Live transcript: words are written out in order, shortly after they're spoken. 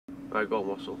Right, go on,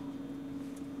 Wassle.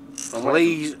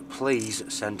 Please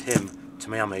send him to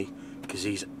Miami because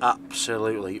he's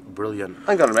absolutely brilliant.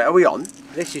 Hang on a minute, are we on?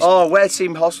 This is. Oh, we're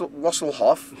Team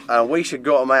Wosslehoff, and we should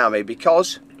go to Miami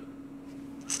because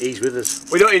he's with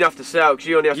us. We don't even have to say out because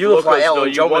you only have to look look like at us. Elton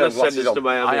You John want to with send glasses us to on.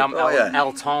 Miami. I am yeah.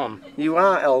 Elton. You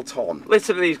are Elton.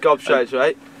 Listen to these gobshites,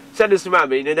 right? Send us to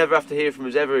Miami and you never have to hear from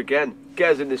us ever again.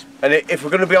 Get us in this. And if we're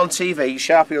going to be on TV,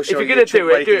 Sharpie will show If you you're going to do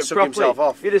where it, he do can it suck properly. himself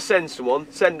off. If you're going to send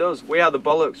someone, send us. We are the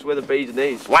bollocks. We're the B's and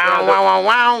E's. Wow, wow, wow,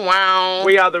 wow, wow.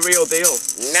 We are the real deal.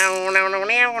 No.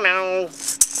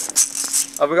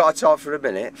 Have we got to talk for a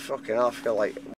minute? Fucking hell, I feel like...